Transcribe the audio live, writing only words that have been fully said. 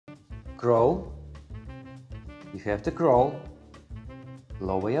Crawl. You have to crawl.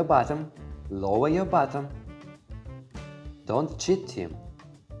 Lower your bottom. Lower your bottom. Don't cheat, Tim.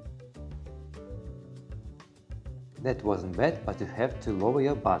 That wasn't bad, but you have to lower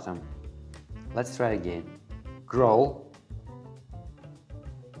your bottom. Let's try again. Crawl.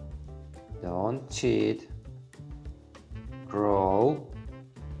 Don't cheat. Crawl.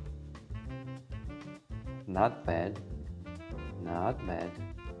 Not bad. Not bad.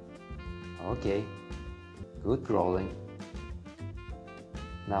 Okay. Good crawling.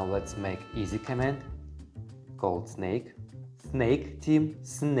 Now let's make easy command called snake. Snake, Tim,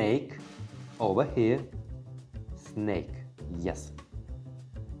 snake. Over here. Snake. Yes.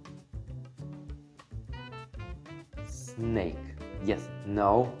 Snake. Yes.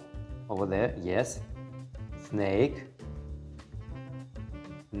 No. Over there. Yes. Snake.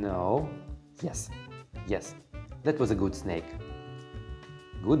 No. Yes. Yes. That was a good snake.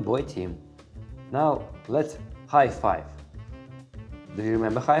 Good boy, Tim. Now let's high five. Do you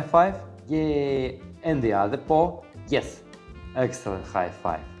remember high five? Yeah. And the other paw? Yes. Excellent high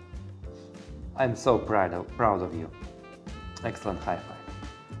five. I'm so proud of you. Excellent high five.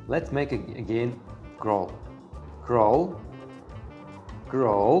 Let's make again crawl. Crawl.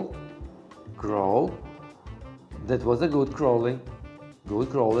 Crawl. Crawl. That was a good crawling. Good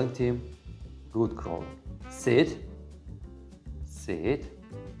crawling, Tim. Good crawling. Sit. Sit.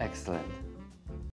 Excellent.